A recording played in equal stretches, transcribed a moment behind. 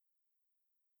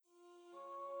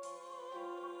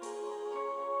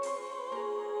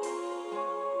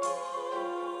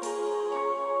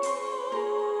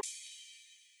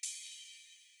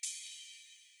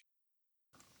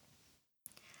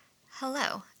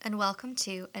Hello, and welcome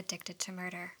to Addicted to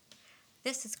Murder.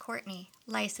 This is Courtney,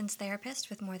 licensed therapist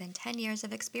with more than 10 years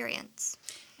of experience.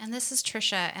 And this is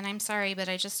Trisha, and I'm sorry, but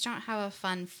I just don't have a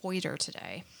fun foider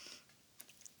today.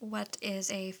 What is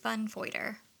a fun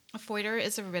foider? A foider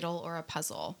is a riddle or a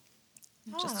puzzle.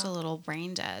 Just a little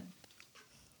brain dead.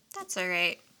 That's all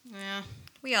right. Yeah.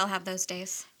 We all have those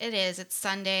days. It is. It's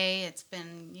Sunday. It's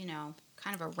been,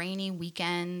 kind of a rainy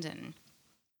weekend and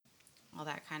all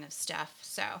that kind of stuff.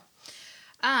 So,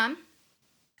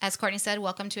 as Courtney said,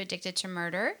 welcome to Addicted to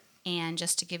Murder. And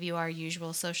just to give you our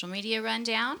usual social media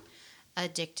rundown,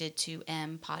 Addicted to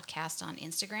M Podcast on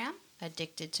Instagram,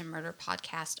 Addicted to Murder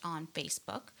Podcast on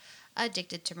Facebook,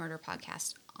 Addicted to Murder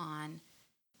Podcast on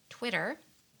Twitter,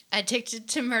 Addicted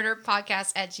to Murder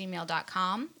Podcast at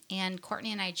gmail.com. And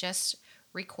Courtney and I just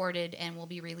recorded and will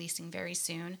be releasing very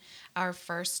soon our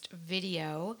first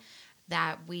video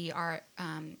that we are,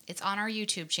 it's on our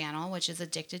YouTube channel, which is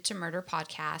Addicted to Murder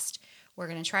Podcast. We're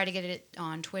going to try to get it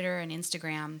on Twitter and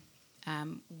Instagram,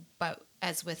 but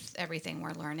as with everything,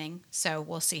 we're learning, so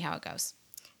we'll see how it goes.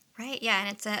 Right, yeah, and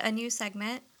it's a new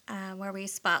segment where we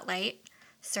spotlight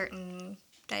certain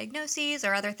diagnoses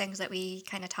or other things that we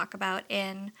kind of talk about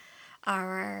in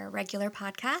our regular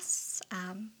podcasts.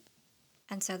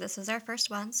 And so this is our first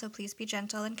one, so please be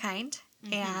gentle and kind,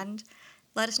 and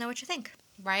let us know what you think.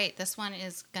 Right. This one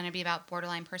is going to be about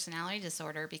borderline personality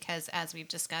disorder because, as we've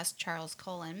discussed, Charles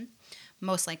Cullen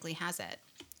most likely has it.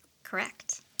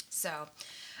 Correct. So,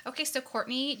 okay, so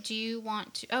Courtney, do you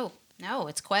want to... Oh, no,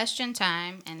 it's question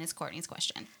time, and it's Courtney's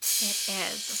question. It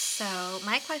is. So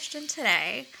my question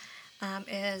today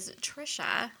is,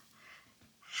 Trisha,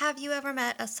 have you ever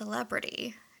met a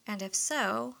celebrity? And if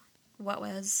so, what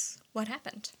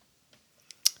happened?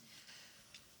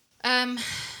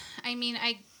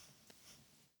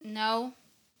 No,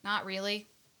 not really.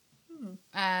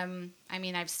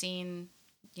 I've seen,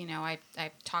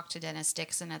 I've talked to Dennis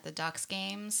Dixon at the Ducks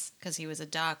games because he was a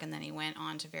Duck and then he went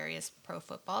on to various pro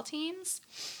football teams.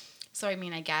 So, I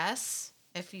guess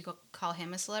if you could call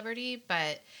him a celebrity,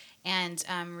 and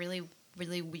really,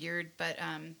 really weird, but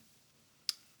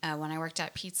when I worked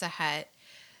at Pizza Hut,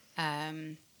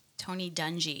 Tony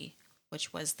Dungy,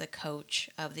 which was the coach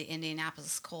of the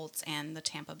Indianapolis Colts and the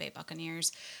Tampa Bay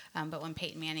Buccaneers. But when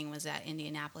Peyton Manning was at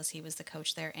Indianapolis, he was the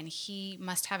coach there. And he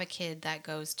must have a kid that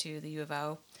goes to the U of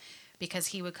O because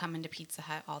he would come into Pizza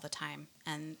Hut all the time.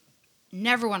 And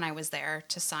never when I was there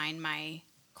to sign my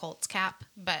Colts cap.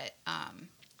 But,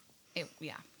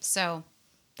 So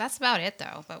that's about it,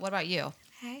 though. But what about you?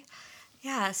 Okay.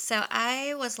 Yeah, so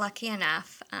I was lucky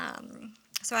enough.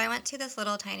 So I went to this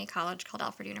little tiny college called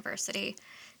Alfred University,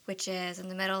 which is in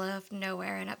the middle of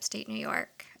nowhere in upstate New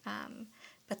York.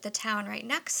 But the town right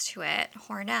next to it,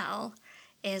 Hornell,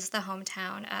 is the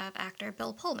hometown of actor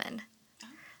Bill Pullman,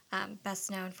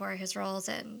 best known for his roles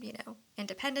in,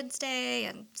 Independence Day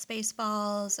and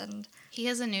Spaceballs. And he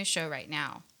has a new show right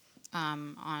now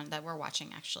on that we're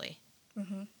watching, actually.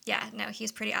 Mm-hmm. Yeah, no,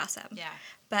 he's pretty awesome. Yeah.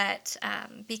 But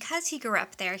because he grew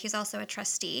up there, he's also a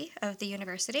trustee of the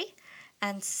university.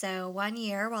 And so one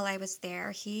year while I was there,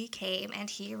 he came and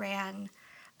he ran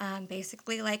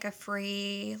basically like a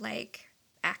free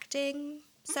acting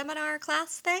seminar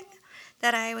class thing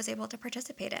that I was able to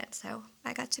participate in. So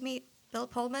I got to meet Bill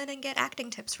Pullman and get acting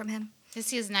tips from him.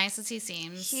 Is he as nice as he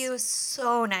seems? He was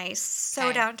so nice,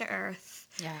 so down to earth.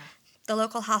 Yeah. The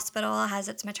local hospital has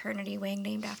its maternity wing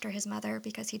named after his mother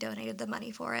because he donated the money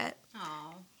for it.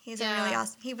 Oh. He's a really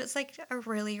awesome. He was a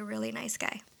really, really nice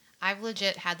guy. I've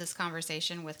legit had this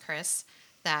conversation with Chris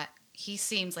that he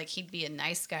seems like he'd be a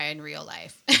nice guy in real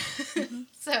life. Mm-hmm.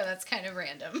 So that's kind of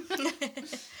random.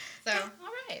 So,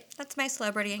 all right. That's my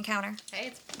celebrity encounter. Hey,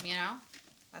 it's,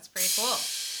 that's pretty cool.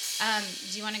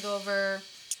 Do you want to go over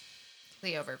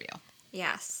the overview?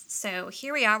 Yes. So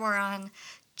here we are. We're on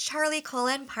Charlie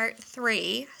Cullen Part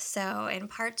 3. So in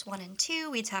Parts 1 and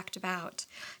 2, we talked about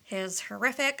his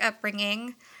horrific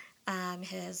upbringing,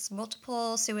 his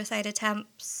multiple suicide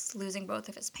attempts, losing both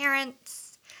of his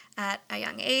parents at a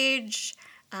young age,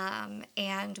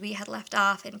 and we had left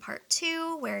off in Part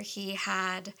 2 where he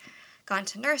had gone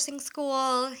to nursing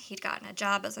school, he'd gotten a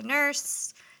job as a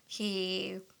nurse,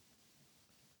 he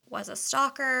was a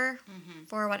stalker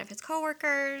for one of his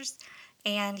coworkers,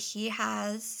 and he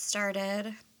has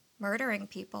started murdering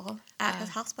people at his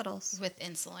hospitals. With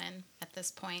insulin at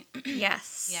this point.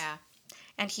 Yes. Yeah.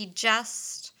 And he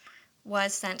just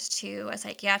was sent to a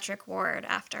psychiatric ward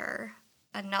after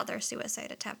another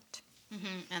suicide attempt.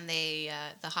 Mm-hmm. And the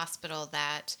hospital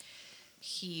that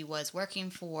he was working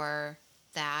for,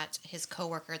 that his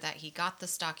coworker that he got the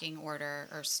stalking order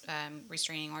or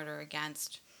restraining order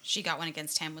against she got one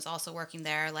against him, was also working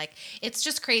there. Like, it's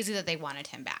just crazy that they wanted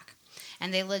him back.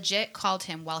 And they legit called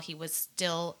him while he was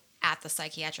still at the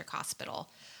psychiatric hospital,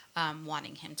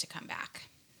 wanting him to come back.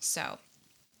 So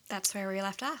That's where we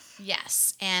left off.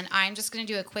 yes, and I'm just going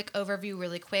to do a quick overview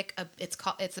really quick.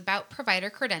 It's about provider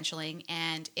credentialing,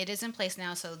 and it is in place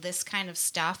now, so this kind of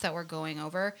stuff that we're going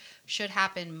over should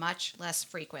happen much less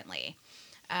frequently.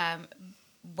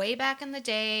 Way back in the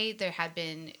day, there had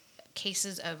been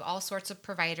cases of all sorts of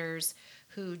providers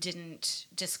who didn't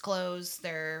disclose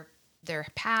their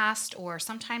past, or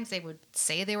sometimes they would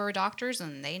say they were doctors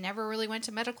and they never really went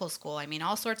to medical school. I mean,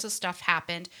 all sorts of stuff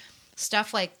happened.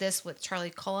 Stuff like this with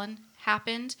Charlie Cullen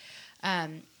happened.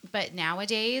 But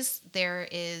nowadays, there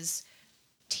is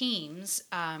teams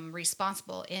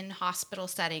responsible in hospital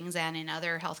settings and in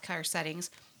other healthcare settings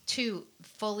to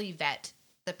fully vet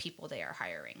the people they are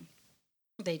hiring.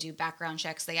 They do background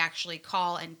checks. They actually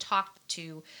call and talk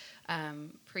to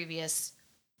previous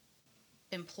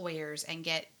employers and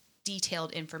get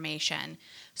detailed information,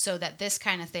 so that this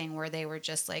kind of thing where they were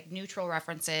just like neutral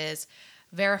references,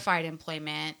 verified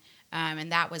employment,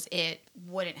 and that was it,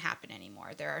 wouldn't happen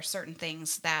anymore. There are certain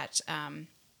things that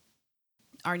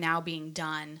are now being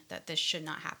done that this should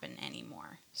not happen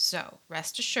anymore. So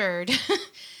rest assured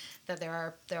that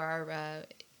there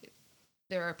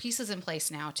are pieces in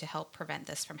place now to help prevent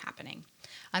this from happening.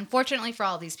 Unfortunately for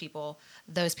all these people,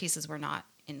 those pieces were not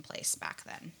in place back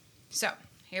then. So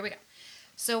here we go.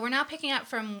 So we're now picking up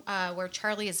from where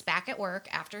Charlie is back at work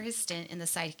after his stint in the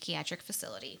psychiatric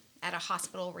facility at a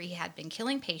hospital where he had been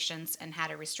killing patients and had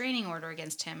a restraining order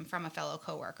against him from a fellow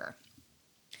coworker.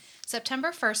 September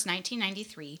 1st,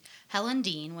 1993, Helen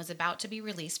Dean was about to be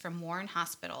released from Warren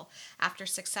Hospital after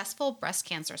successful breast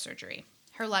cancer surgery.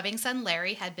 Her loving son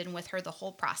Larry had been with her the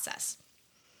whole process.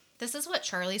 This is what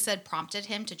Charlie said prompted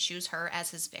him to choose her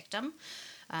as his victim,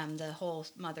 the whole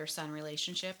mother-son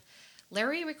relationship.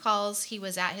 Larry recalls he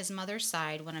was at his mother's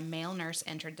side when a male nurse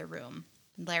entered the room.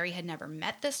 Larry had never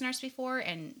met this nurse before,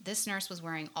 and this nurse was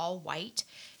wearing all white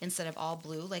instead of all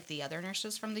blue like the other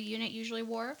nurses from the unit usually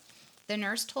wore. The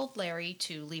nurse told Larry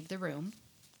to leave the room.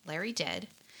 Larry did,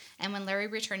 and when Larry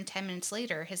returned 10 minutes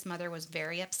later, his mother was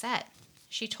very upset.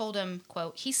 She told him,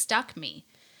 quote, "He stuck me."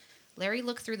 Larry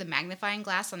looked through the magnifying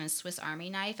glass on his Swiss Army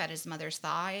knife at his mother's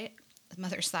thigh,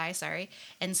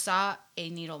 and saw a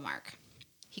needle mark.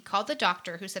 He called the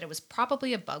doctor, who said it was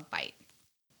probably a bug bite.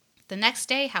 The next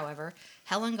day, however,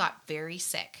 Helen got very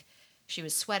sick. She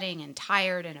was sweating and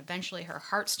tired, and eventually her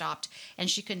heart stopped, and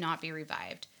she could not be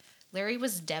revived. Larry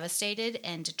was devastated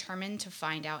and determined to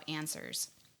find out answers.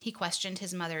 He questioned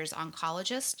his mother's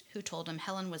oncologist, who told him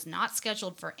Helen was not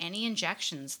scheduled for any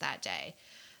injections that day.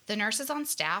 The nurses on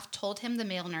staff told him the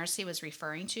male nurse he was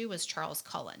referring to was Charles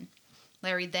Cullen.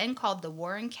 Larry then called the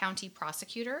Warren County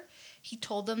prosecutor. He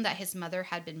told them that his mother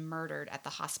had been murdered at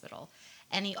the hospital,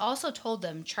 and he also told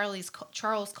them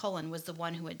Charles Cullen was the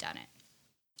one who had done it.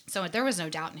 So there was no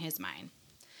doubt in his mind.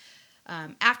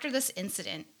 After this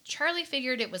incident, Charlie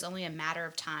figured it was only a matter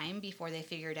of time before they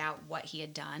figured out what he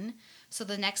had done. So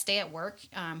the next day at work,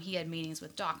 he had meetings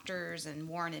with doctors and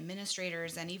Warren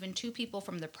administrators and even 2 people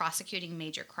from the prosecuting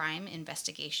major crime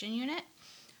investigation unit.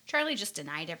 Charlie just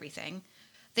denied everything.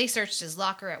 They searched his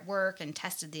locker at work and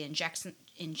tested the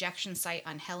injection site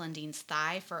on Helen Dean's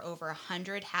thigh for over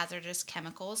 100 hazardous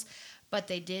chemicals, but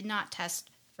they did not test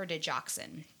for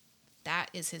digoxin. That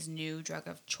is his new drug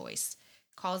of choice.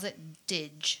 Calls it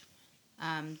Dig.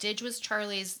 Dig was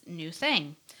Charlie's new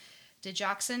thing.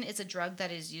 Digoxin is a drug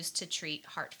that is used to treat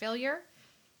heart failure.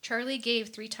 Charlie gave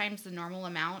 3 times the normal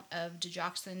amount of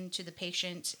digoxin to the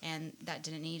patient, and that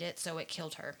didn't need it, so it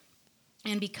killed her.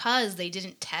 And because they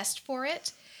didn't test for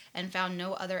it and found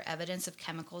no other evidence of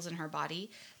chemicals in her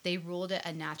body, they ruled it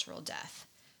a natural death.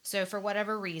 So for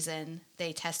whatever reason,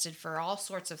 they tested for all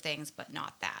sorts of things, but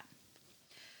not that.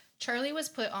 Charlie was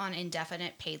put on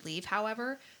indefinite paid leave,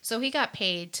 however, so he got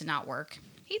paid to not work.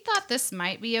 He thought this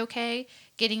might be okay,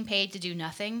 getting paid to do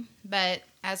nothing, but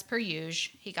as per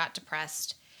usual, he got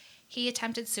depressed. He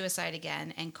attempted suicide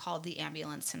again and called the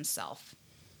ambulance himself.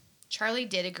 Charlie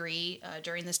did agree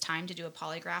during this time to do a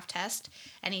polygraph test,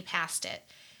 and he passed it.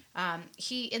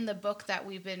 In the book that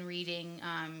we've been reading,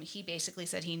 he basically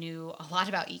said he knew a lot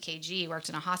about EKG. He worked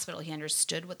in a hospital. He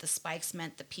understood what the spikes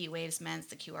meant, the P waves meant,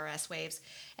 the QRS waves,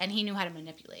 and he knew how to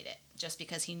manipulate it just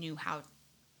because he knew how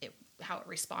it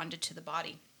responded to the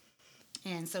body.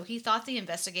 And so he thought the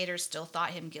investigators still thought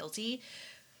him guilty,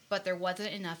 but there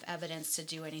wasn't enough evidence to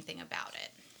do anything about it.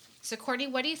 So, Courtney,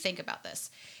 what do you think about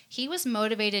this? He was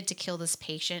motivated to kill this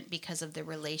patient because of the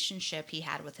relationship he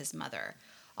had with his mother.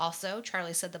 Also,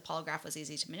 Charlie said the polygraph was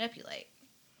easy to manipulate.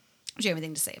 Do you have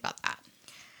anything to say about that?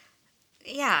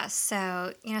 Yeah,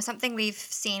 so, something we've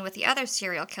seen with the other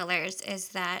serial killers is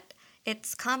that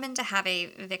it's common to have a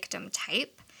victim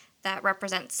type that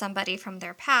represents somebody from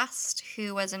their past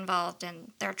who was involved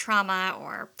in their trauma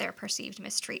or their perceived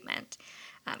mistreatment.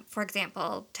 For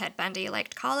example, Ted Bundy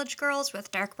liked college girls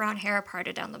with dark brown hair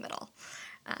parted down the middle.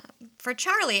 For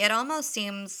Charlie, it almost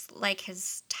seems like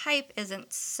his type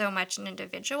isn't so much an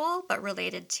individual, but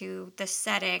related to the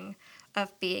setting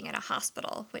of being in a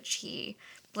hospital, which he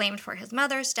blamed for his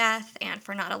mother's death and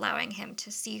for not allowing him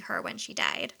to see her when she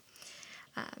died.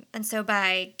 And so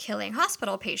by killing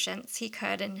hospital patients, he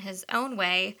could, in his own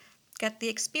way, get the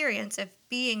experience of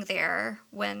being there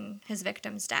when his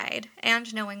victims died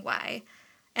and knowing why,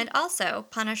 and also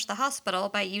punish the hospital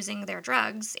by using their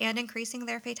drugs and increasing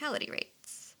their fatality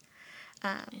rates.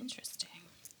 Interesting.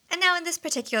 And now, in this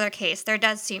particular case, there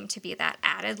does seem to be that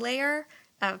added layer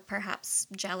of perhaps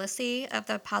jealousy of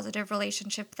the positive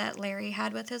relationship that Larry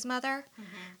had with his mother.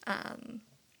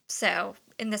 So,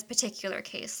 in this particular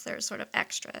case, there's sort of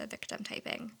extra victim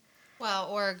typing. Well,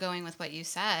 or going with what you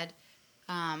said,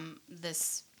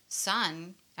 this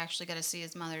son actually got to see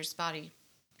his mother's body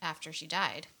after she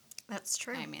died. That's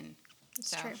true. I mean, That's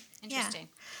so true. interesting.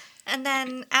 Yeah. And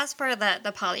then, as for the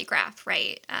polygraph,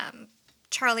 right?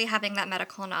 Charlie having that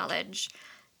medical knowledge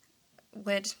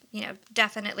would,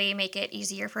 definitely make it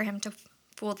easier for him to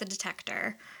fool the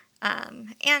detector.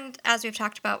 And as we've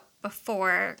talked about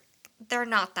before, they're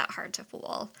not that hard to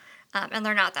fool, and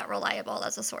they're not that reliable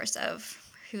as a source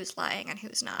of who's lying and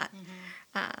who's not.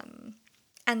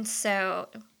 And so,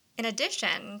 in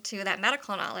addition to that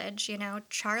medical knowledge,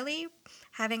 Charlie,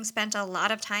 having spent a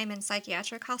lot of time in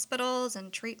psychiatric hospitals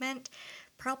and treatment,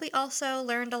 probably also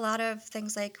learned a lot of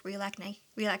things like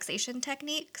relaxation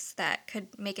techniques that could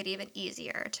make it even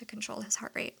easier to control his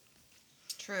heart rate.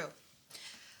 True.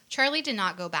 Charlie did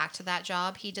not go back to that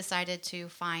job. He decided to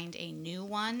find a new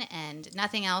one, and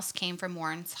nothing else came from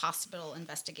Warren's hospital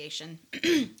investigation.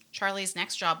 Charlie's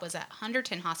next job was at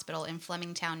Hunterton Hospital in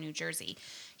Flemingtown, New Jersey.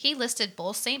 He listed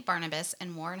both St. Barnabas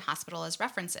and Warren Hospital as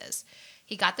references.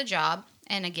 He got the job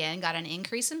and again got an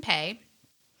increase in pay.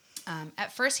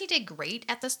 At first, he did great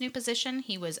at this new position.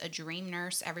 He was a dream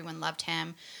nurse. Everyone loved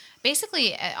him.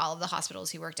 Basically, at all of the hospitals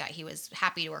he worked at, he was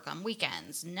happy to work on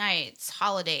weekends, nights,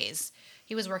 holidays.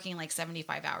 He was working like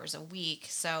 75 hours a week.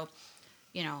 So,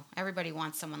 everybody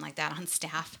wants someone like that on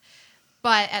staff.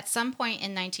 But at some point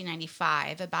in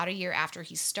 1995, about a year after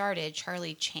he started,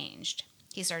 Charlie changed.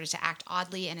 He started to act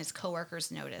oddly, and his coworkers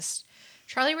noticed.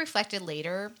 Charlie reflected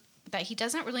later that he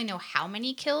doesn't really know how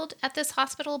many killed at this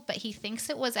hospital, but he thinks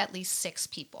it was at least 6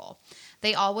 people.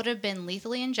 They all would have been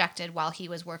lethally injected while he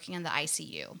was working in the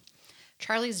ICU.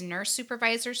 Charlie's nurse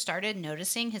supervisor started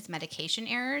noticing his medication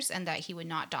errors and that he would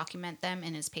not document them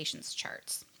in his patients'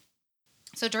 charts.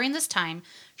 So during this time,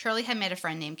 Charlie had met a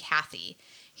friend named Kathy.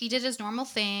 He did his normal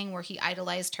thing where he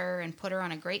idolized her and put her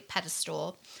on a great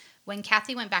pedestal. When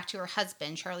Kathy went back to her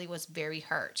husband, Charlie was very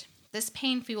hurt. This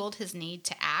pain fueled his need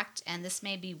to act, and this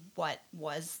may be what it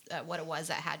was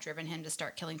that had driven him to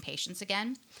start killing patients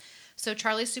again. So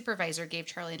Charlie's supervisor gave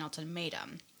Charlie an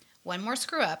ultimatum. One more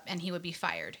screw up and he would be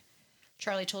fired.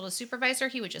 Charlie told his supervisor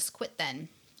he would just quit then.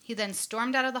 He then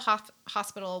stormed out of the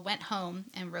hospital, went home,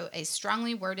 and wrote a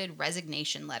strongly worded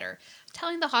resignation letter,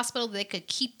 telling the hospital they could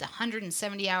keep the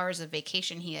 170 hours of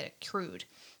vacation he had accrued,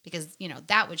 because,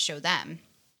 that would show them.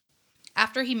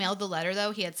 After he mailed the letter,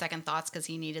 though, he had second thoughts because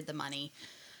he needed the money.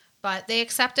 But they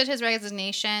accepted his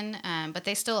resignation, but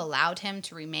they still allowed him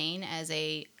to remain as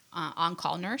a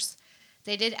on-call nurse.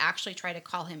 They did actually try to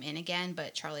call him in again,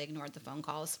 but Charlie ignored the phone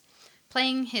calls.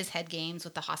 Playing his head games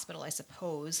with the hospital, I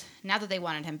suppose. Now that they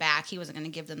wanted him back, he wasn't going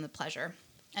to give them the pleasure.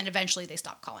 And eventually they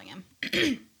stopped calling him.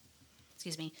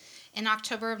 Excuse me. In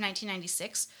October of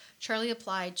 1996, Charlie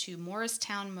applied to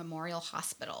Morristown Memorial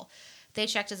Hospital. They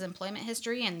checked his employment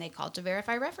history and they called to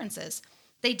verify references.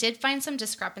 They did find some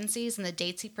discrepancies in the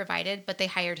dates he provided, but they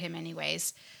hired him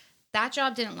anyways. That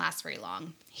job didn't last very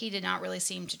long. He did not really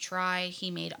seem to try. He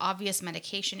made obvious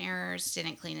medication errors,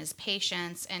 didn't clean his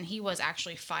patients, and he was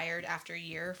actually fired after a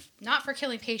year, not for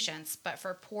killing patients, but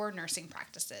for poor nursing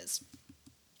practices.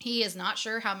 He is not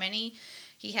sure how many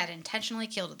he had intentionally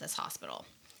killed at this hospital.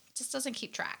 Just doesn't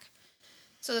keep track.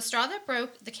 So the straw that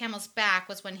broke the camel's back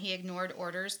was when he ignored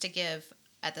orders to give,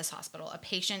 at this hospital, a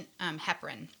patient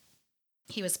heparin.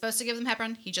 He was supposed to give them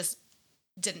heparin. He just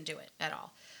didn't do it at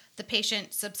all. The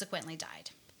patient subsequently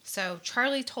died. So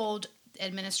Charlie told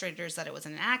administrators that it was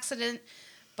an accident,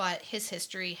 but his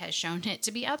history has shown it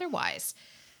to be otherwise.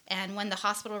 And when the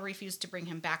hospital refused to bring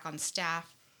him back on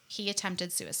staff, he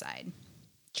attempted suicide.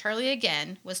 Charlie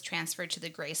again was transferred to the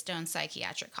Greystone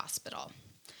Psychiatric Hospital.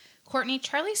 Courtney,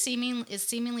 Charlie is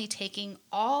seemingly taking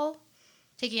out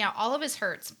all of his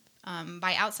hurts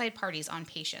by outside parties on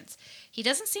patients. He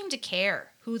doesn't seem to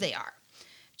care who they are.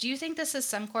 Do you think this is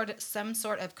some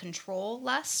sort of control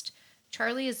lust?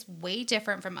 Charlie is way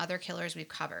different from other killers we've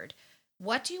covered.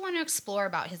 What do you want to explore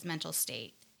about his mental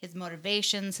state, his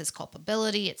motivations, his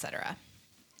culpability, etc.?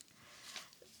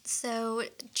 So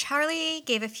Charlie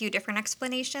gave a few different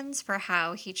explanations for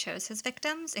how he chose his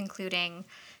victims, including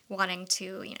wanting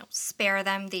to, spare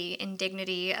them the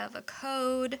indignity of a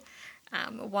code,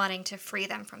 wanting to free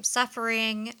them from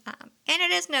suffering, and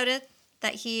it is noted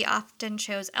that he often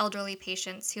chose elderly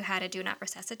patients who had a do not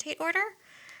resuscitate order,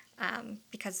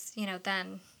 because,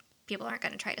 then people aren't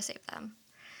going to try to save them.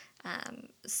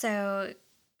 So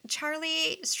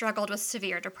Charlie struggled with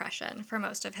severe depression for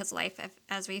most of his life,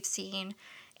 as we've seen,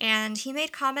 and he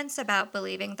made comments about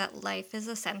believing that life is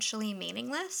essentially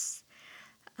meaningless.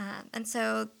 And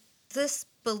so this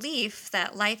belief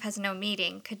that life has no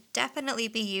meaning could definitely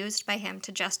be used by him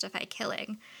to justify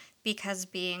killing, because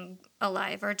being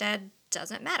alive or dead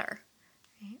doesn't matter.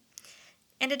 Right?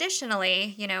 And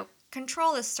additionally,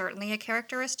 control is certainly a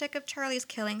characteristic of Charlie's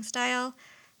killing style.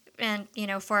 And,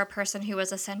 for a person who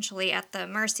was essentially at the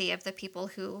mercy of the people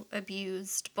who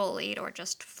abused, bullied, or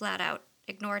just flat out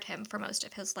ignored him for most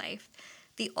of his life,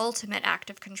 the ultimate act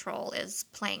of control is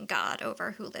playing God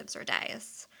over who lives or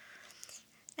dies.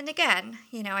 And again,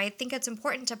 I think it's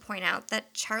important to point out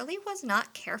that Charlie was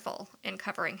not careful in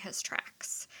covering his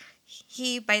tracks.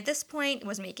 He, by this point,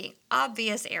 was making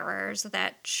obvious errors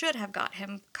that should have got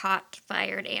him caught,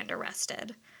 fired, and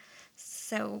arrested.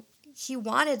 So he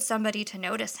wanted somebody to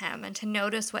notice him and to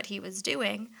notice what he was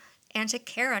doing and to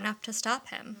care enough to stop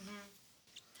him. Mm-hmm.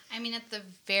 I mean, at the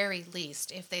very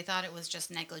least, if they thought it was just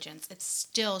negligence, it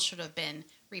still should have been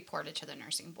reported to the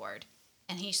nursing board.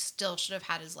 And he still should have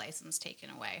had his license taken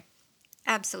away.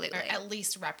 Absolutely. Or at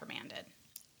least reprimanded.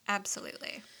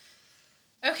 Absolutely.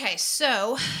 Okay,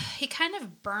 so he kind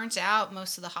of burnt out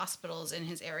most of the hospitals in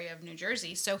his area of New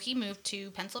Jersey, so he moved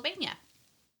to Pennsylvania.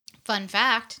 Fun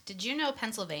fact, did you know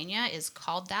Pennsylvania is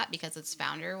called that because its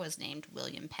founder was named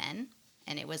William Penn,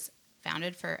 and it was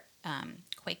founded for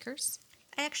Quakers?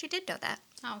 I actually did know that.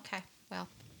 Oh, okay. Well,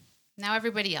 now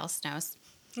everybody else knows.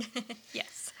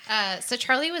 Yes. So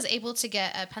Charlie was able to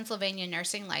get a Pennsylvania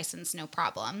nursing license, no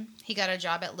problem. He got a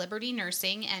job at Liberty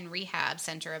Nursing and Rehab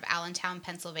Center of Allentown,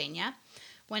 Pennsylvania.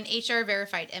 When HR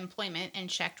verified employment and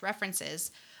checked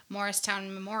references,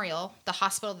 Morristown Memorial, the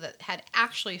hospital that had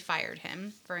actually fired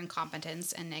him for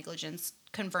incompetence and negligence,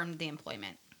 confirmed the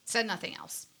employment. Said nothing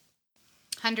else.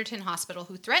 Hunterton Hospital,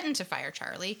 who threatened to fire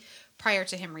Charlie prior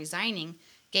to him resigning,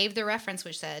 gave the reference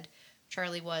which said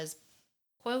Charlie was,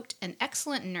 quote, an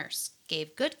excellent nurse,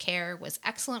 gave good care, was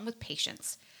excellent with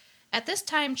patients. At this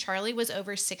time, Charlie was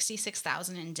over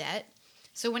 $66,000 in debt.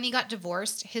 So when he got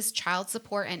divorced, his child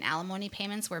support and alimony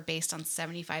payments were based on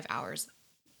 75 hours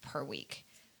per week,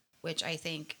 which I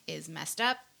think is messed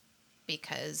up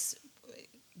because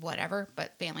whatever,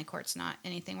 but family court's not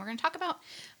anything we're going to talk about.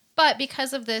 But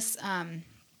because of this,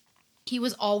 he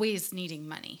was always needing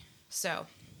money. So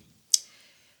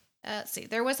let's see.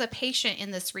 There was a patient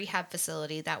in this rehab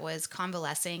facility that was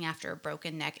convalescing after a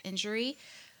broken neck injury.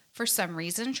 For some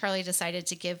reason, Charlie decided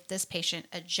to give this patient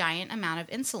a giant amount of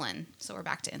insulin. So we're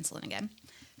back to insulin again.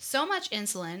 So much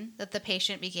insulin that the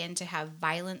patient began to have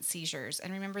violent seizures.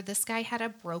 And remember, this guy had a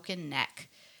broken neck.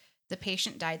 The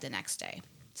patient died the next day.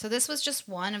 So this was just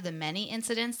one of the many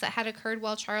incidents that had occurred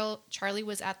while Charlie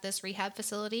was at this rehab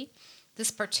facility.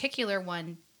 This particular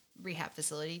rehab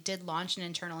facility did launch an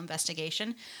internal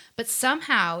investigation, but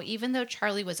somehow, even though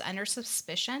Charlie was under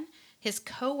suspicion, his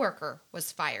coworker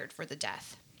was fired for the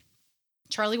death.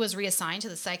 Charlie was reassigned to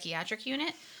the psychiatric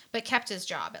unit, but kept his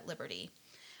job at Liberty.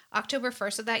 October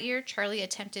 1st of that year, Charlie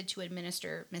attempted to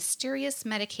administer mysterious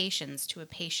medications to a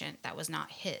patient that was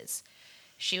not his.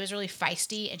 She was really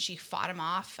feisty, and she fought him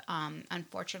off.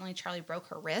 Unfortunately, Charlie broke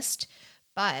her wrist,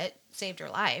 but saved her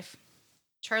life.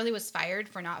 Charlie was fired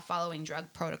for not following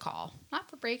drug protocol. Not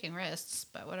for breaking wrists,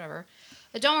 but whatever.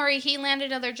 But don't worry, he landed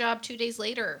another job 2 days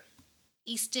later.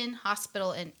 Easton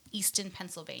Hospital in Easton,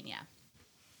 Pennsylvania.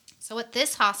 So at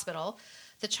this hospital,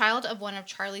 the child of one of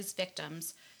Charlie's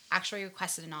victims actually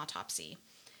requested an autopsy.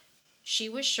 She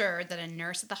was sure that a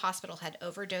nurse at the hospital had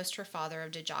overdosed her father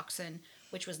of digoxin,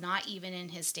 which was not even in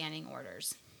his standing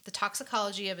orders. The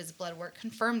toxicology of his blood work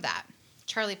confirmed that.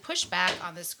 Charlie pushed back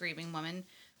on this grieving woman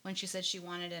when she said she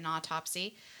wanted an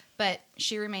autopsy, but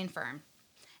she remained firm.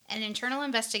 An internal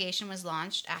investigation was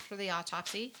launched after the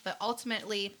autopsy, but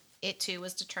ultimately it too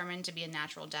was determined to be a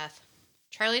natural death.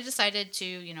 Charlie decided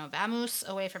to, vamoose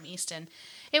away from Easton.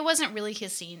 It wasn't really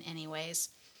his scene anyways.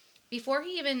 Before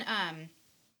he even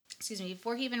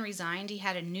resigned, he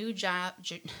had a new job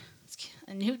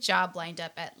lined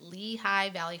up at Lehigh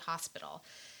Valley Hospital.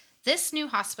 This new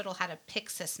hospital had a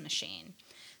Pyxis machine.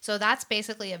 So that's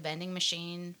basically a vending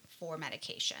machine for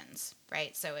medications,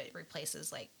 right? So it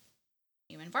replaces like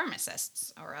human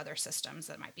pharmacists or other systems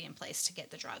that might be in place to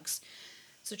get the drugs.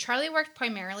 So Charlie worked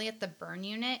primarily at the burn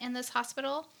unit in this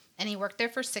hospital, and he worked there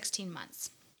for 16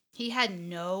 months. He had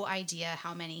no idea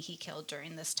how many he killed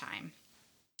during this time.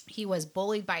 He was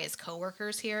bullied by his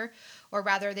coworkers here, or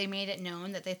rather they made it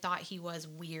known that they thought he was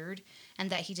weird and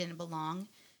that he didn't belong.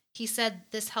 He said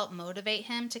this helped motivate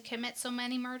him to commit so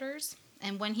many murders,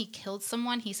 and when he killed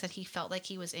someone, he said he felt like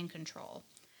he was in control.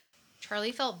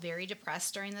 Charlie felt very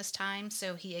depressed during this time,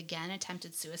 so he again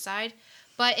attempted suicide,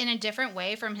 but in a different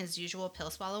way from his usual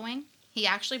pill swallowing. He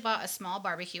actually bought a small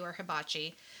barbecue or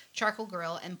hibachi charcoal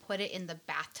grill and put it in the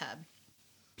bathtub.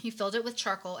 He filled it with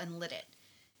charcoal and lit it.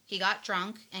 He got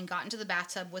drunk and got into the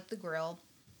bathtub with the grill,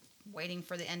 waiting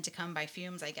for the end to come by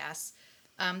fumes, I guess.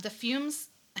 The fumes,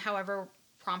 however,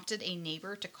 prompted a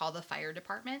neighbor to call the fire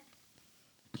department.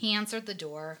 He answered the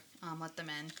door, let them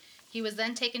in. He was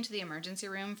then taken to the emergency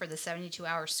room for the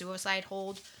 72-hour suicide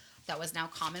hold that was now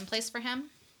commonplace for him.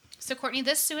 So, Courtney,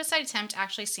 this suicide attempt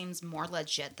actually seems more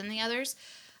legit than the others.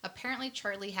 Apparently,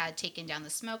 Charlie had taken down the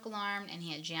smoke alarm and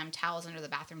he had jammed towels under the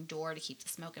bathroom door to keep the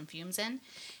smoke and fumes in.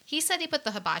 He said he put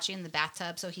the hibachi in the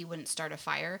bathtub so he wouldn't start a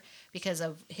fire. Because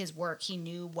of his work, he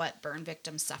knew what burn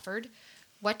victims suffered.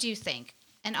 What do you think?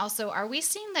 And also, are we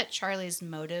seeing that Charlie's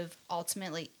motive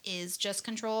ultimately is just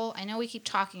control? I know we keep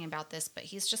talking about this, but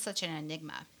he's just such an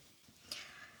enigma.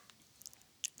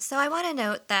 So I want to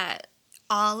note that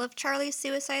all of Charlie's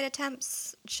suicide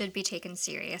attempts should be taken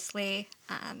seriously,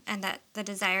 and that the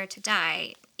desire to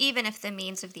die, even if the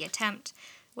means of the attempt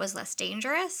was less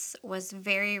dangerous, was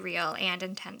very real and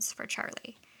intense for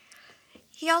Charlie.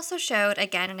 He also showed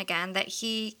again and again that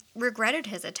he regretted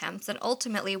his attempts and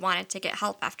ultimately wanted to get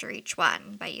help after each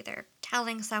one by either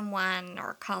telling someone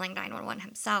or calling 911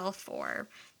 himself or,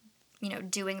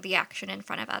 doing the action in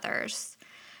front of others.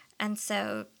 And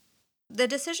so the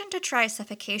decision to try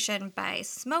suffocation by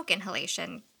smoke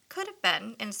inhalation could have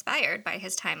been inspired by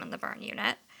his time in the burn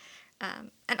unit,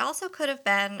 and also could have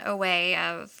been a way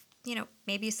of,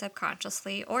 maybe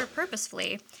subconsciously or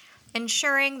purposefully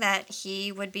ensuring that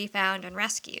he would be found and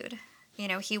rescued.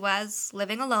 He was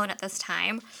living alone at this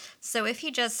time, so if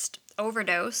he just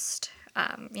overdosed,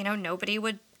 nobody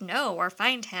would know or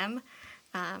find him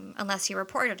unless he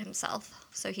reported himself,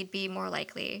 so he'd be more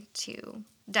likely to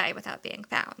die without being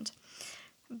found.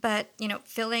 But,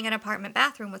 filling an apartment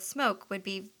bathroom with smoke would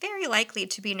be very likely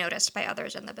to be noticed by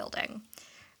others in the building,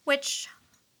 which,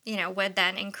 would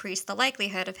then increase the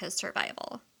likelihood of his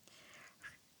survival.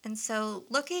 And so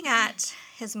looking at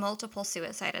his multiple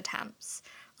suicide attempts,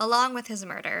 along with his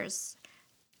murders,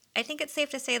 I think it's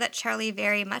safe to say that Charlie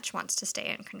very much wants to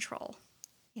stay in control.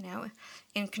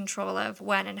 In control of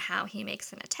when and how he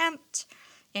makes an attempt,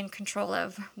 in control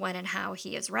of when and how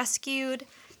he is rescued,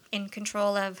 in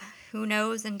control of who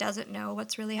knows and doesn't know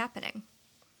what's really happening.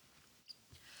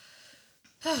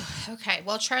 Okay,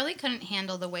 well, Charlie couldn't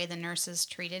handle the way the nurses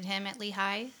treated him at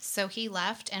Lehigh, so he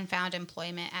left and found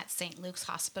employment at St. Luke's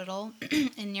Hospital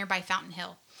in nearby Fountain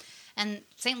Hill. And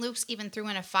St. Luke's even threw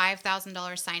in a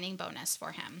 $5,000 signing bonus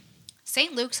for him.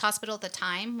 St. Luke's Hospital at the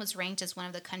time was ranked as one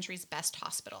of the country's best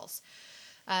hospitals.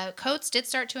 Codes did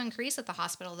start to increase at the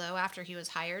hospital, though, after he was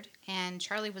hired, and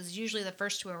Charlie was usually the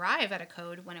first to arrive at a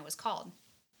code when it was called.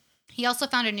 He also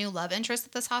found a new love interest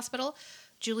at this hospital.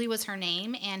 Julie was her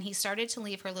name, and he started to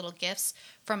leave her little gifts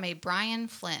from a Brian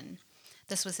Flynn.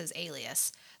 This was his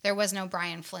alias. There was no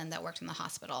Brian Flynn that worked in the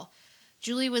hospital.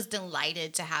 Julie was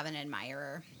delighted to have an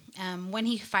admirer. When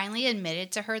he finally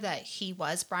admitted to her that he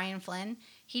was Brian Flynn,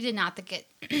 he did not get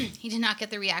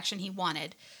the reaction he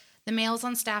wanted. The males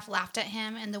on staff laughed at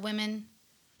him, and the women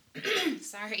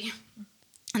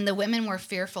were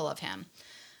fearful of him.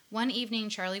 One evening,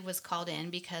 Charlie was called in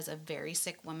because a very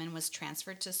sick woman was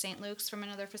transferred to St. Luke's from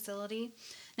another facility.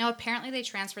 Now, apparently they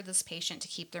transferred this patient to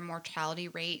keep their mortality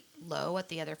rate low at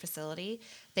the other facility.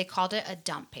 They called it a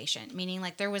dump patient, meaning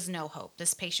like there was no hope.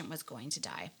 This patient was going to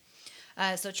die.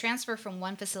 So transfer from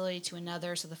one facility to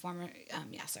another. So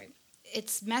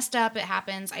it's messed up. It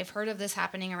happens. I've heard of this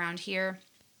happening around here.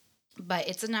 But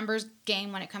it's a numbers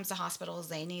game when it comes to hospitals.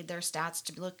 They need their stats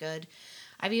to look good.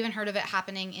 I've even heard of it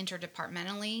happening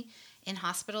interdepartmentally in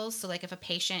hospitals. So like if a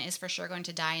patient is for sure going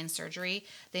to die in surgery,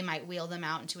 they might wheel them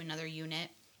out into another unit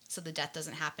so the death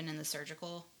doesn't happen in the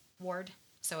surgical ward.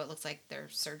 So it looks like their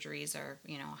surgeries are,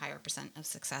 a higher % of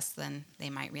success than they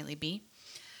might really be.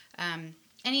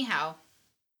 Anyhow,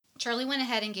 Charlie went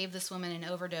ahead and gave this woman an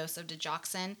overdose of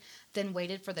digoxin, then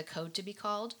waited for the code to be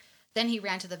called. Then he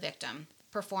ran to the victim,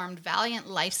 performed valiant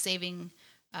life-saving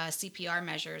CPR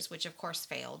measures, which of course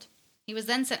failed. He was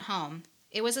then sent home.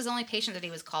 It was his only patient that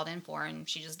he was called in for, and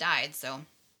she just died, so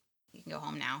he can go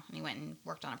home now. And he went and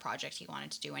worked on a project he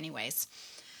wanted to do anyways.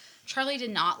 Charlie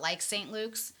did not like St.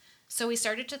 Luke's, so he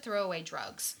started to throw away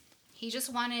drugs. He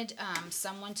just wanted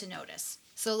someone to notice.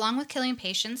 So along with killing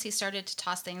patients, he started to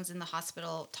toss out things in the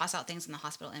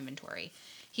hospital inventory.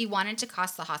 He wanted to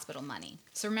cost the hospital money.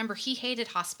 So remember, he hated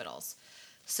hospitals.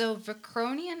 So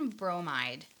Vicronium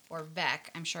bromide, or VEC,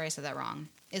 I'm sure I said that wrong,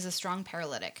 is a strong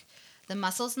paralytic. The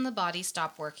muscles in the body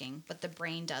stop working, but the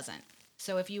brain doesn't.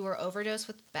 So if you were overdosed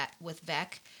with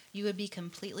VEC, you would be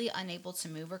completely unable to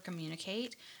move or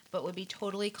communicate, but would be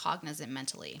totally cognizant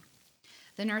mentally.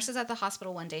 The nurses at the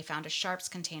hospital one day found a sharps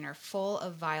container full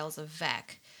of vials of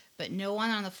VEC, but no one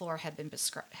on the floor had been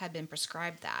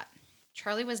prescribed that.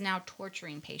 Charlie was now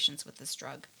torturing patients with this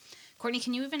drug. Courtney,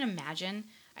 can you even imagine?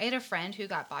 I had a friend who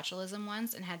got botulism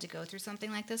once and had to go through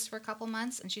something like this for a couple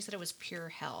months, and she said it was pure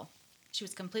hell. She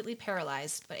was completely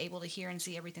paralyzed, but able to hear and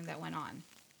see everything that went on.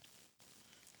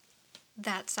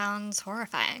 That sounds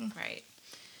horrifying. Right.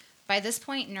 By this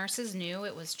point, nurses knew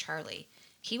it was Charlie.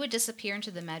 He would disappear into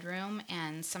the med room,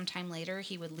 and sometime later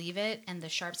he would leave it, and the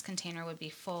sharps container would be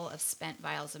full of spent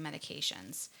vials of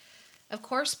medications. Of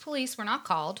course, police were not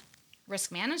called.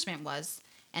 Risk management was,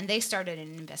 and they started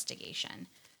an investigation.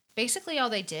 Basically,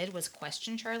 all they did was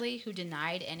question Charlie, who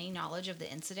denied any knowledge of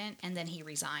the incident, and then he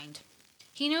resigned.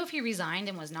 He knew if he resigned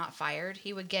and was not fired,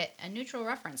 he would get a neutral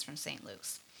reference from St.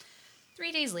 Luke's.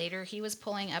 3 days later, he was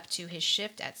pulling up to his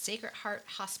shift at Sacred Heart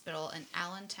Hospital in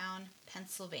Allentown,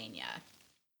 Pennsylvania.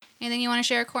 Anything you want to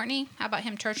share, Courtney? How about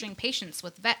him torturing patients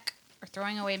with VEC or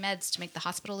throwing away meds to make the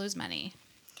hospital lose money?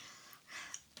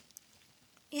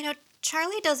 You know,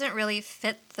 Charlie doesn't really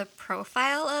fit the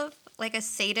profile of like a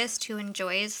sadist who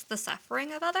enjoys the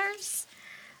suffering of others.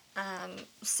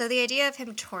 So the idea of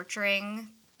him torturing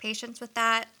patients with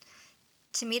that,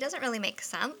 to me, doesn't really make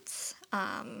sense.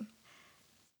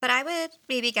 But I would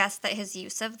maybe guess that his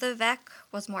use of the VEC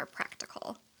was more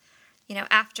practical. You know,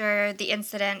 after the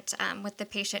incident with the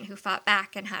patient who fought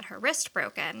back and had her wrist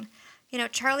broken, you know,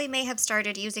 Charlie may have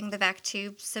started using the VEC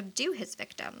to subdue his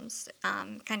victims,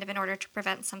 kind of in order to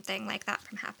prevent something like that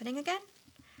from happening again.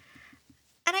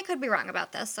 And I could be wrong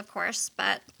about this, of course,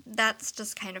 but that's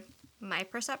just kind of my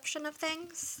perception of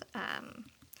things.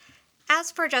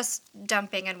 As for just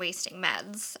dumping and wasting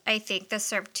meds, I think this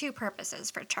served two purposes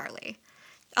for Charlie.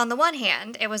 On the one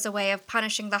hand, it was a way of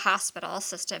punishing the hospital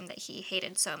system that he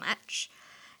hated so much.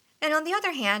 And on the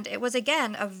other hand, it was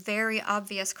again a very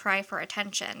obvious cry for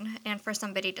attention and for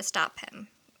somebody to stop him.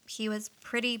 He was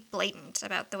pretty blatant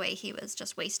about the way he was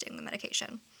just wasting the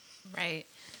medication. Right.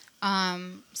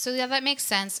 So yeah, that makes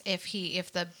sense if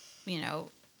the,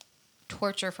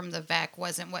 torture from the VEC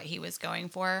wasn't what he was going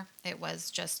for. It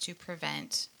was just to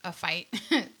prevent a fight.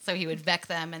 So he would VEC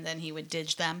them and then he would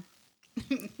dig them.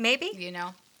 Maybe.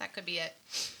 That could be it.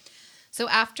 So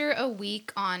after a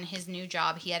week on his new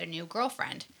job, he had a new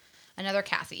girlfriend, another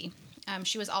Kathy.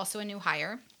 She was also a new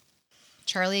hire.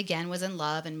 Charlie again was in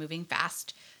love and moving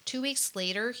fast. 2 weeks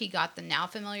later, he got the now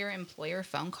familiar employer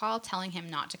phone call telling him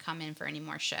not to come in for any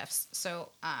more shifts. So,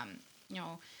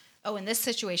 in this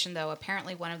situation, though,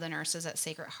 apparently one of the nurses at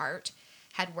Sacred Heart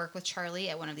had worked with Charlie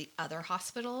at one of the other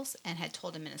hospitals and had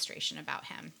told administration about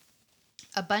him.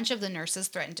 A bunch of the nurses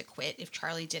threatened to quit if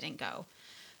Charlie didn't go.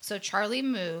 So Charlie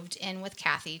moved in with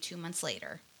Kathy 2 months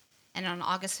later. And on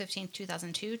August 15,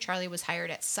 2002, Charlie was hired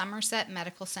at Somerset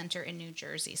Medical Center in New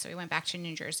Jersey. So he went back to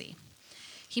New Jersey.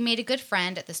 He made a good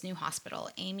friend at this new hospital,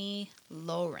 Amy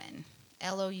Loughran,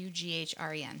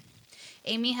 Loughran.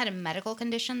 Amy had a medical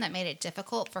condition that made it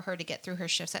difficult for her to get through her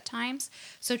shifts at times.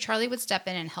 So Charlie would step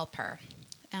in and help her.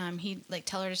 He'd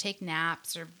tell her to take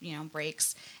naps or,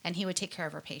 breaks, and he would take care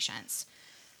of her patients.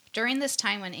 During this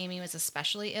time when Amy was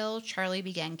especially ill, Charlie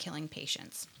began killing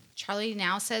patients. Charlie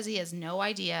now says he has no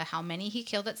idea how many he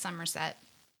killed at Somerset,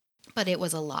 but it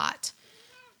was a lot.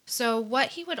 So what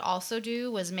he would also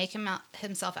do was make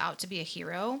himself out to be a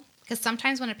hero, because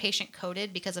sometimes when a patient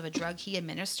coded because of a drug he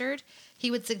administered,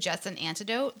 he would suggest an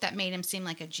antidote that made him seem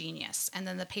like a genius, and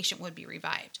then the patient would be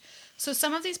revived. So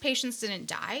some of these patients didn't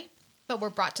die, but were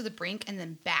brought to the brink and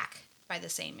then back by the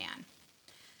same man.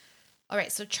 All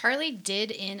right, so Charlie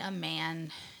did in a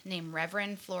man named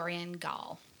Reverend Florian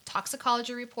Gall.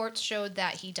 Toxicology reports showed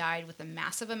that he died with a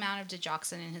massive amount of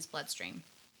digoxin in his bloodstream.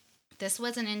 This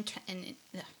was an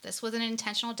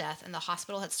intentional death, and the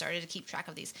hospital had started to keep track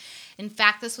of these. In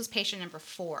fact, this was patient number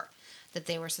 4 that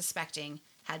they were suspecting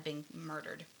had been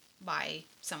murdered. by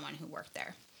someone who worked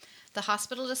there. The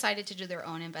hospital decided to do their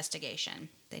own investigation.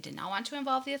 They did not want to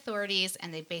involve the authorities,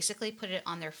 and they basically put it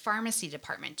on their pharmacy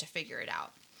department to figure it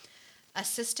out.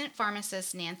 Assistant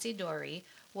pharmacist Nancy Dory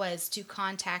was to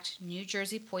contact New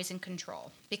Jersey Poison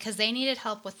Control because they needed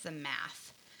help with the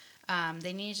math.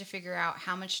 They needed to figure out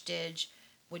how much DIG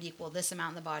would equal this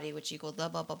amount in the body, which equaled blah,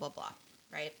 blah, blah, blah, blah,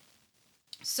 right?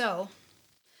 So,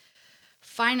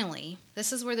 finally,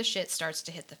 this is where the shit starts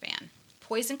to hit the fan.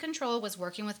 Poison Control was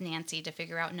working with Nancy to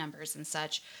figure out numbers and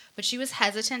such, but she was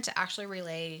hesitant to actually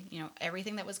relay,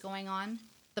 everything that was going on.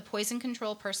 The Poison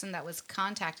Control person that was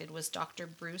contacted was Dr.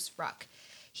 Bruce Ruck.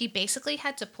 He basically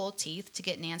had to pull teeth to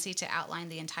get Nancy to outline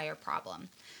the entire problem.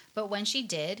 But when she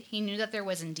did, he knew that there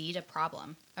was indeed a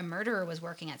problem. A murderer was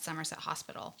working at Somerset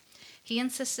Hospital. He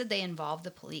insisted they involve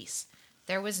the police.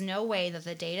 There was no way that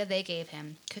the data they gave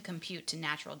him could compute to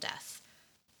natural deaths.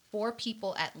 4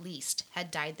 people at least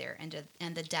had died there,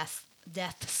 and the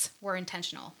deaths were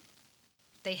intentional.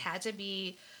 They had to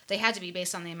be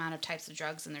based on the amount of types of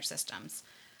drugs in their systems.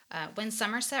 When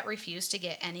Somerset refused to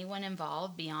get anyone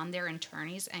involved beyond their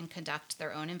attorneys and conduct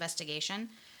their own investigation,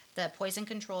 the Poison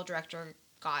Control Director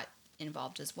got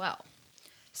involved as well.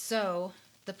 So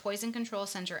the Poison Control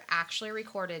Center actually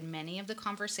recorded many of the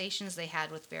conversations they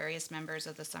had with various members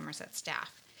of the Somerset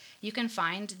staff. You can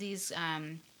find these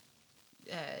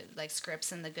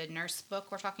scripts in the Good Nurse book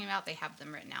we're talking about. They have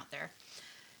them written out there.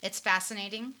 It's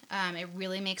fascinating. It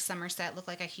really makes Somerset look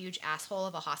like a huge asshole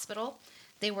of a hospital.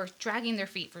 They were dragging their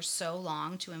feet for so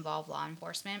long to involve law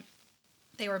enforcement.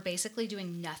 They were basically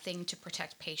doing nothing to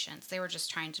protect patients. They were just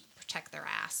trying to protect their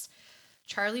ass.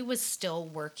 Charlie was still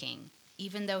working,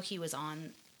 even though he was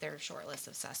on their short list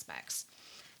of suspects.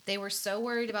 They were so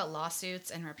worried about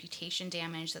lawsuits and reputation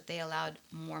damage that they allowed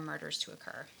more murders to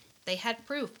occur. They had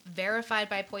proof, verified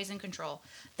by Poison Control,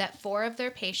 that 4 of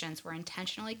their patients were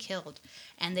intentionally killed,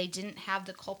 and they didn't have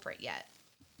the culprit yet.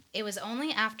 It was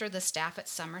only after the staff at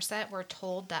Somerset were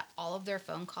told that all of their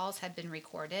phone calls had been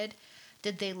recorded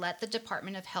did they let the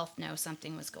Department of Health know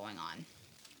something was going on.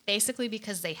 Basically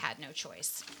because they had no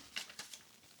choice.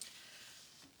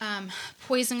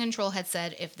 Poison Control had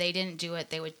said if they didn't do it,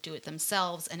 they would do it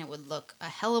themselves, and it would look a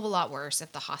hell of a lot worse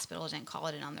if the hospital didn't call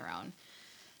it in on their own.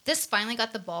 This finally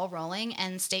got the ball rolling,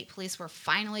 and state police were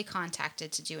finally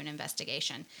contacted to do an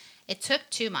investigation. It took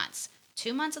 2 months.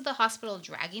 2 months of the hospital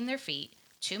dragging their feet,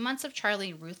 2 months of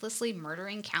Charlie ruthlessly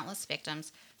murdering countless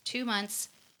victims, 2 months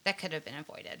that could have been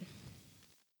avoided.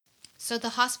 So the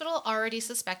hospital already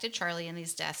suspected Charlie in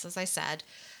these deaths, as I said.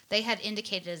 They had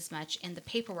indicated as much in the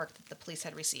paperwork that the police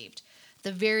had received.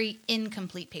 The very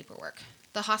incomplete paperwork.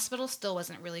 The hospital still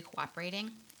wasn't really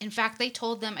cooperating. In fact, they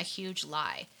told them a huge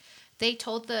lie. They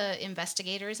told the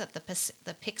investigators that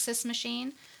the Pyxis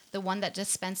machine, the one that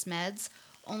dispensed meds,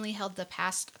 only held the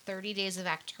past 30 days of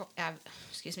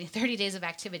 30 days of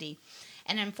activity.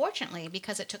 And unfortunately,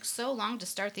 because it took so long to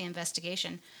start the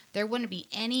investigation, there wouldn't be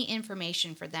any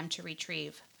information for them to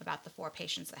retrieve about the 4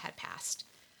 patients that had passed.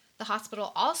 The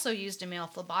hospital also used a male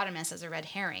phlebotomist as a red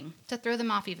herring to throw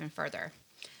them off even further.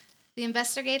 The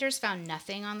investigators found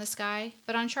nothing on this guy,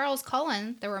 but on Charles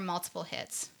Cullen, there were multiple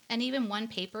hits, and even one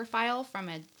paper file from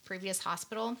a previous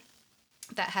hospital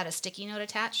that had a sticky note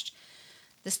attached.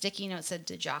 The sticky note said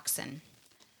digoxin.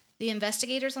 The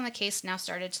investigators on the case now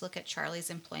started to look at Charlie's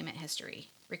employment history,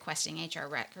 requesting HR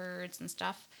records and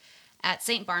stuff. At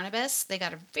St. Barnabas, they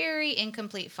got a very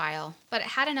incomplete file, but it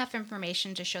had enough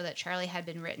information to show that Charlie had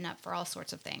been written up for all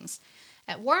sorts of things.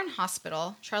 At Warren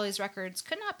Hospital, Charlie's records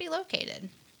could not be located.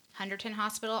 Hunterton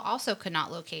Hospital also could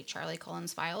not locate Charlie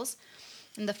Cullen's files.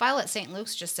 And the file at St.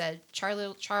 Luke's just said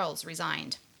Charles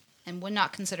resigned and would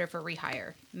not consider for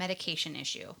rehire. Medication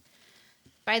issue.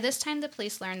 By this time, the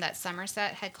police learned that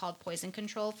Somerset had called Poison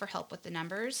Control for help with the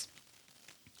numbers.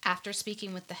 After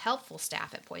speaking with the helpful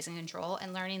staff at Poison Control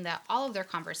and learning that all of their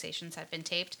conversations had been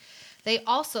taped, they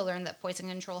also learned that Poison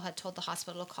Control had told the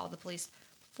hospital to call the police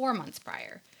 4 months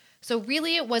prior. So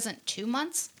really, it wasn't 2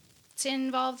 months to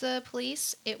involve the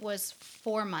police. It was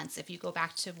 4 months if you go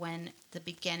back to when the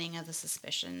beginning of the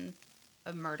suspicion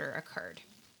of murder occurred.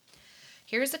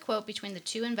 Here's a quote between the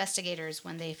 2 investigators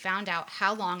when they found out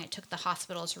how long it took the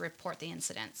hospital to report the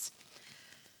incidents.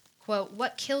 Quote,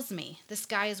 "What kills me? This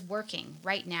guy is working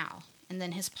right now." And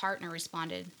then his partner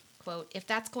responded, quote, "If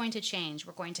that's going to change,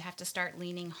 we're going to have to start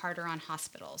leaning harder on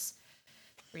hospitals."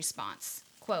 Response,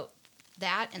 quote,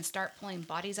 "That and start pulling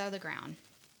bodies out of the ground."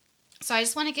 So I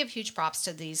just want to give huge props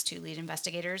to these 2 lead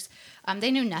investigators.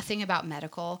 They knew nothing about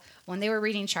medical. When they were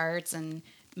reading charts and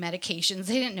medications,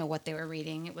 they didn't know what they were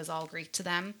reading. It was all Greek to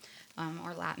them,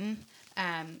 or Latin.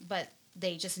 But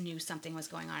They just knew something was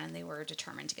going on, and they were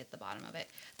determined to get to the bottom of it.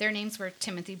 Their names were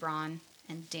Timothy Braun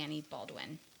and Danny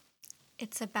Baldwin.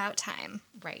 It's about time.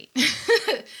 Right.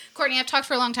 Courtney, I've talked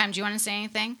for a long time. Do you want to say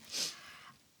anything?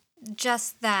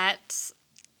 Just that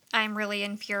I'm really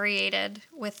infuriated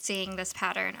with seeing this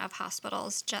pattern of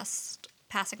hospitals just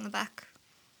passing the buck.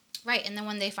 Right. And then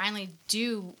when they finally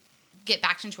do get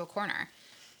backed into a corner,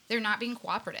 they're not being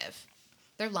cooperative.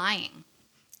 They're lying.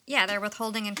 Yeah, they're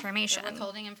withholding information.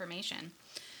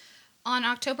 On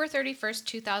October 31st,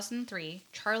 2003,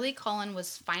 Charlie Cullen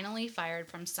was finally fired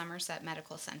from Somerset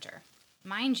Medical Center.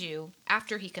 Mind you,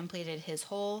 after he completed his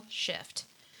whole shift.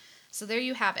 So there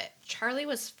you have it. Charlie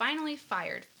was finally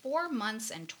fired 4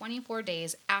 months and 24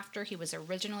 days after he was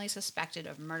originally suspected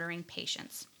of murdering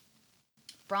patients.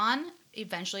 Braun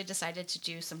eventually decided to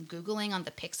do some Googling on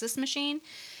the Pyxis machine.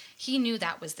 He knew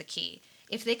that was the key.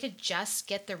 If they could just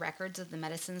get the records of the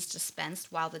medicines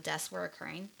dispensed while the deaths were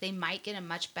occurring, they might get a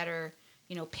much better,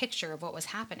 picture of what was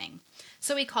happening.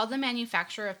 So he called the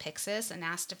manufacturer of Pyxis and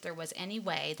asked if there was any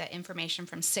way that information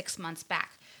from 6 months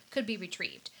back could be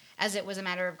retrieved, as it was a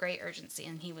matter of great urgency,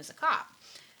 and he was a cop.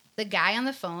 The guy on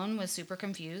the phone was super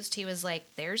confused. He was like,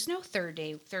 there's no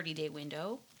 30-day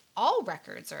window. All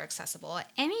records are accessible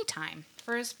at any time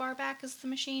for as far back as the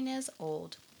machine is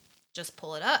old. Just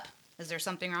pull it up. Is there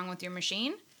something wrong with your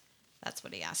machine? That's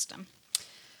what he asked him.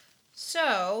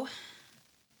 So,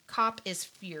 cop is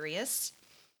furious,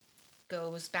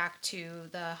 goes back to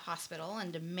the hospital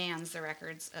and demands the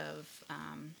records of,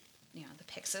 the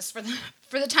Pyxis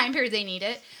for the time period they need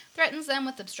it. Threatens them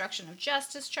with obstruction of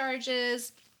justice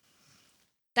charges.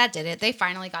 That did it. They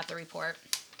finally got the report.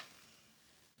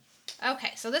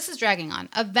 Okay, so this is dragging on.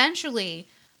 Eventually,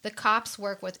 the cops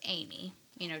work with Amy,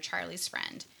 Charlie's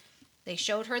friend. They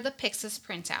showed her the Pyxis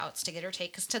printouts to get her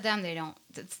take, because to them,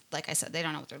 like I said, they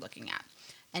don't know what they're looking at.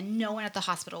 And no one at the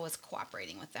hospital was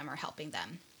cooperating with them or helping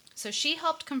them. So she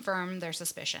helped confirm their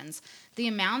suspicions. The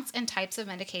amounts and types of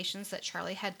medications that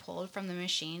Charlie had pulled from the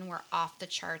machine were off the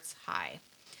charts high.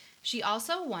 She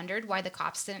also wondered why the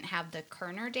cops didn't have the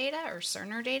Cerner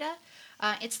data.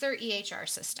 It's their EHR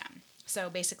system. So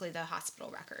basically the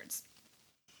hospital records.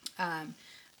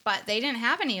 But they didn't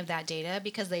have any of that data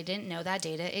because they didn't know that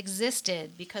data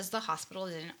existed, because the hospital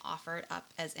didn't offer it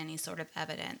up as any sort of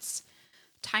evidence.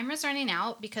 Time was running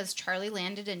out because Charlie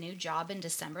landed a new job in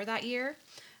December that year.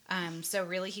 So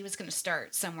really he was going to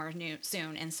start somewhere new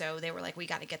soon. And so they were like, we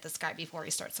got to get this guy before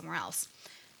he starts somewhere else.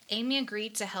 Amy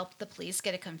agreed to help the police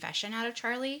get a confession out of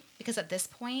Charlie because at this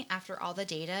point, after all the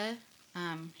data,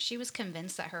 she was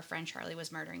convinced that her friend Charlie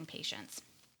was murdering patients.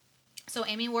 So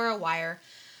Amy wore a wire.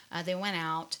 They went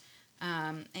out,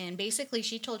 and basically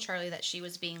she told Charlie that she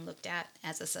was being looked at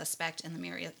as a suspect in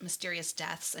the mysterious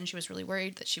deaths, and she was really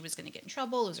worried that she was going to get in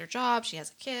trouble, lose her job, she has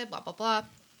a kid, blah, blah, blah.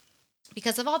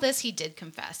 Because of all this, he did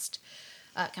confess.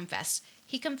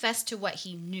 He confessed to what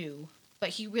he knew, but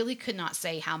he really could not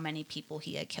say how many people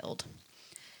he had killed.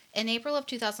 In April of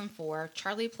 2004,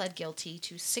 Charlie pled guilty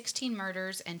to 16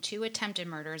 murders and 2 attempted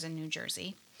murders in New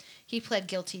Jersey. He pled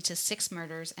guilty to 6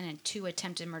 murders and 2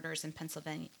 attempted murders in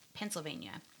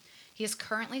Pennsylvania. He is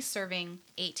currently serving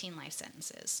 18 life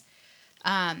sentences.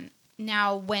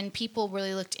 Now, when people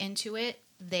really looked into it,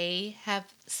 they have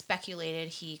speculated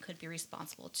he could be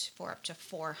responsible for up to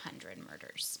 400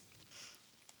 murders.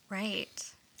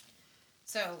 Right.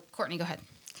 So, Courtney, go ahead.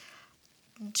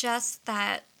 Just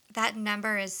that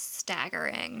number is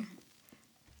staggering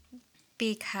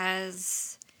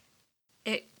because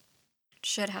it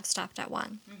should have stopped at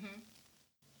 1.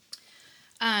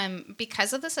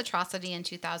 Because of this atrocity in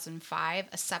 2005,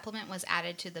 a supplement was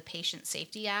added to the Patient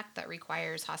Safety Act that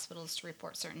requires hospitals to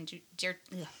report certain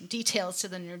details to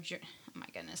the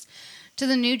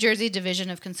New Jersey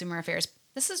Division of Consumer Affairs.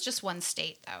 This is just one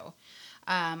state, though.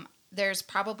 There's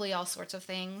probably all sorts of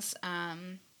things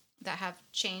that have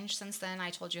changed since then.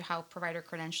 I told you how provider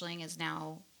credentialing is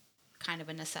now kind of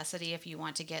a necessity if you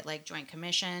want to get like Joint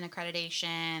Commission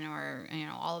accreditation or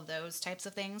all of those types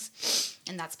of things,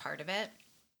 and that's part of it.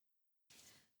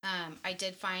 I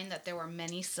did find that there were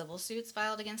many civil suits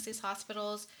filed against these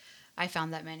hospitals. I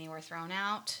found that many were thrown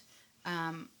out.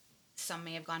 Some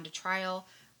may have gone to trial.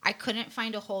 I couldn't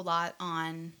find a whole lot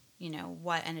on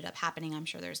what ended up happening. I'm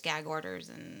sure there's gag orders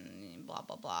and blah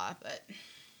blah blah, but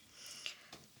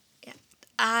yeah,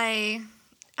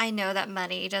 I know that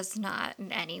money does not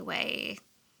in any way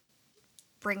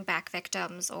bring back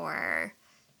victims or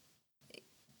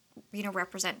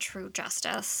represent true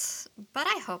justice, but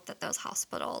I hope that those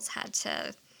hospitals had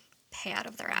to pay out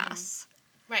of their ass.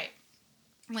 Right.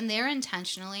 When they're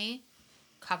intentionally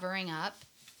covering up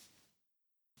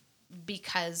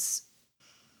because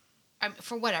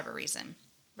for whatever reason,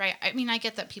 right? I mean, I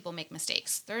get that people make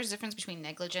mistakes. There's a difference between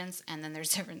negligence and then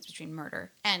there's a difference between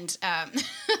murder. And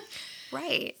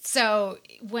Right. so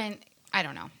I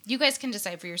don't know, you guys can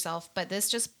decide for yourself, but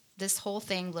this whole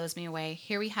thing blows me away.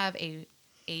 Here we have a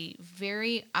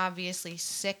very obviously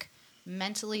sick,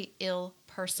 mentally ill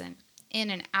person in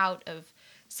and out of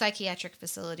psychiatric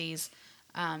facilities,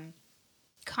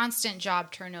 constant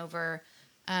job turnover,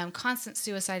 constant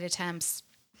suicide attempts,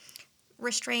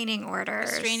 Restraining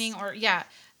orders.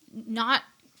 Not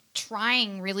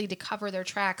trying really to cover their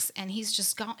tracks, and he's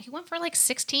just gone. He went for like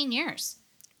 16 years.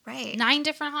 Right. 9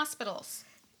 different hospitals.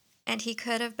 And he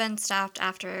could have been stopped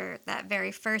after that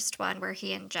very first one where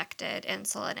he injected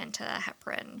insulin into a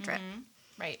heparin drip. Mm-hmm.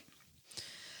 Right.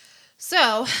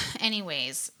 So,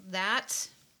 anyways, that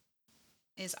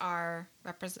is our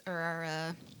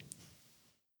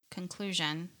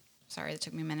conclusion. Sorry, that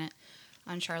took me a minute.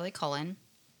 On Charlie Cullen.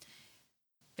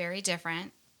 Very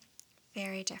different.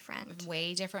 Very different.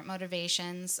 Way different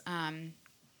motivations.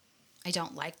 I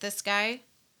don't like this guy,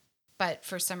 but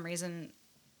for some reason,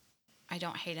 I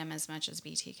don't hate him as much as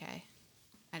BTK.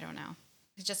 I don't know.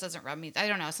 It just doesn't rub me. I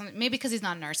don't know. Maybe because he's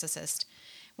not a narcissist.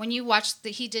 When you watch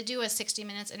he did do a 60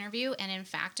 Minutes interview, and in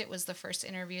fact, it was the first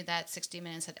interview that 60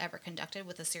 Minutes had ever conducted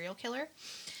with a serial killer.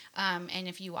 And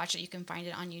if you watch it, you can find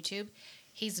it on YouTube.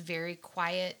 He's very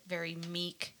quiet, very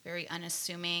meek, very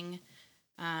unassuming,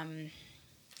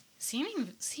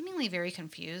 seemingly very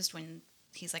confused when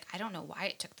he's like, I don't know why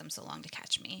it took them so long to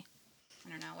catch me. I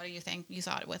don't know. What do you think? You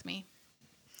saw it with me.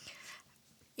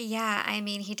 Yeah, I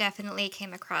mean, he definitely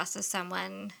came across as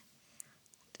someone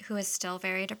who is still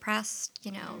very depressed.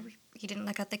 You know, he didn't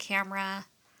look at the camera.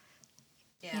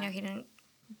 Yeah. You know, he didn't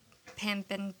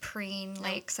pimp and preen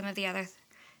like some of the other,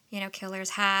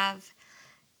 killers have.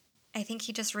 I think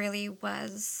he just really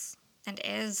was and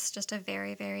is just a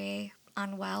very, very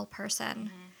unwell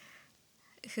person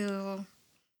who,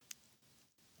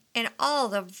 in all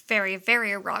the very,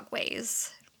 very wrong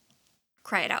ways,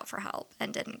 cried out for help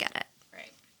and didn't get it.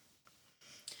 Right.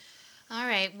 All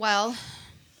right. Well,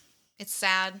 it's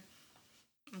sad.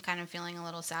 I'm kind of feeling a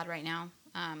little sad right now.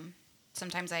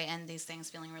 Sometimes I end these things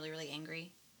feeling really, really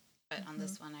angry. But on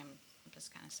this one, I'm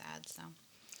just kind of sad. So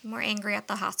more angry at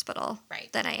the hospital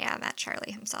than I am at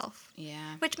Charlie himself.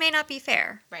 Yeah. Which may not be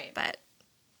fair. Right. But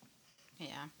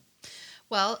yeah.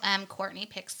 Well, Courtney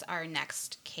picks our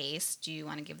next case. Do you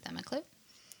want to give them a clue?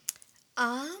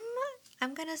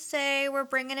 I'm going to say we're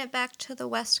bringing it back to the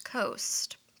West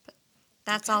Coast. But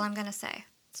that's all I'm going to say.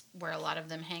 It's where a lot of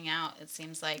them hang out, it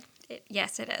seems like.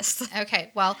 Yes, it is.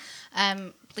 Okay. Well,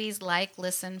 please like,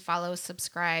 listen, follow,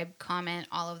 subscribe, comment,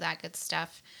 all of that good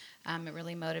stuff. It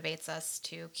really motivates us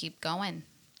to keep going,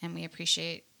 and we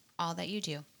appreciate all that you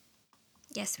do.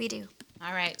 Yes, we do.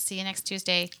 All right. See you next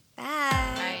Tuesday. Bye.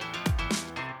 Bye.